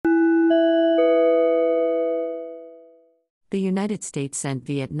The United States sent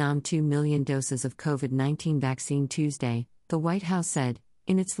Vietnam 2 million doses of COVID-19 vaccine Tuesday, the White House said,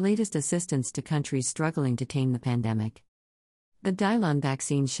 in its latest assistance to countries struggling to tame the pandemic. The Dylon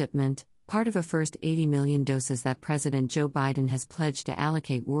vaccine shipment, part of a first 80 million doses that President Joe Biden has pledged to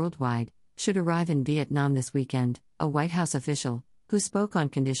allocate worldwide, should arrive in Vietnam this weekend, a White House official, who spoke on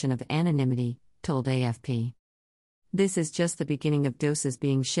condition of anonymity, told AFP. This is just the beginning of doses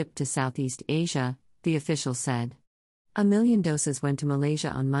being shipped to Southeast Asia, the official said. 1 million doses went to Malaysia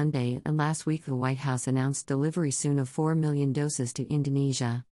on Monday, and last week the White House announced delivery soon of 4 million doses to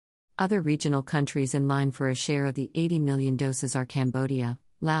Indonesia. Other regional countries in line for a share of the 80 million doses are Cambodia,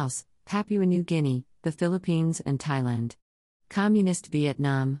 Laos, Papua New Guinea, the Philippines, and Thailand. Communist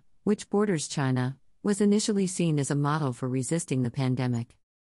Vietnam, which borders China, was initially seen as a model for resisting the pandemic.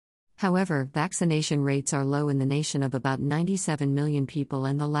 However, vaccination rates are low in the nation of about 97 million people,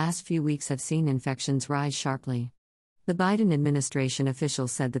 and the last few weeks have seen infections rise sharply. The Biden administration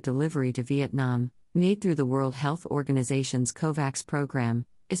officials said the delivery to Vietnam, made through the World Health Organization's COVAX program,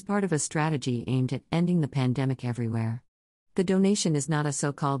 is part of a strategy aimed at ending the pandemic everywhere. The donation is not a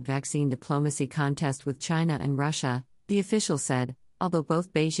so-called vaccine diplomacy contest with China and Russia, the official said, although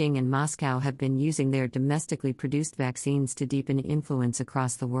both Beijing and Moscow have been using their domestically produced vaccines to deepen influence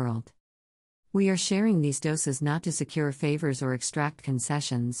across the world. We are sharing these doses not to secure favors or extract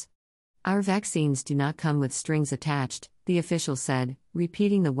concessions. Our vaccines do not come with strings attached, the official said,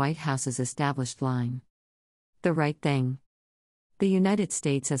 repeating the White House's established line. The right thing. The United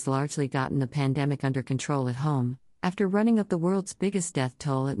States has largely gotten the pandemic under control at home, after running up the world's biggest death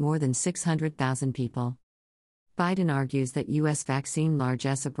toll at more than 600,000 people. Biden argues that U.S. vaccine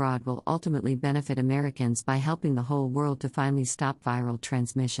largesse abroad will ultimately benefit Americans by helping the whole world to finally stop viral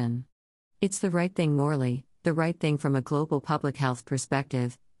transmission. It's the right thing morally, the right thing from a global public health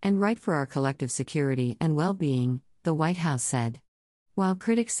perspective, and right for our collective security and well-being, the White House said. While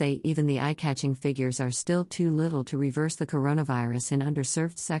critics say even the eye-catching figures are still too little to reverse the coronavirus in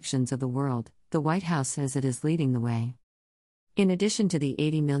underserved sections of the world, the White House says it is leading the way. In addition to the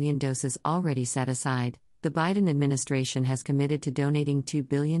 80 million doses already set aside, the Biden administration has committed to donating $2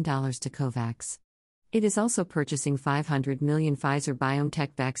 billion to COVAX. It is also purchasing 500 million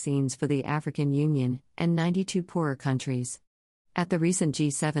Pfizer-BioNTech vaccines for the African Union and 92 poorer countries. At the recent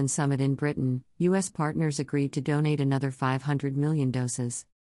G7 summit in Britain, U.S. partners agreed to donate another 500 million doses.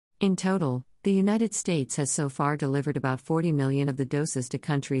 In total, the United States has so far delivered about 40 million of the doses to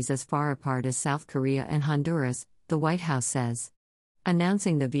countries as far apart as South Korea and Honduras, the White House says.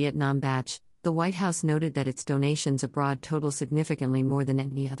 Announcing the Vietnam batch, the White House noted that its donations abroad total significantly more than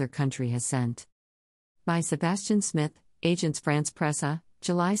any other country has sent. By Sebastian Smith, Agence France Presse,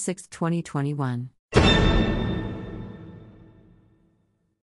 July 6, 2021.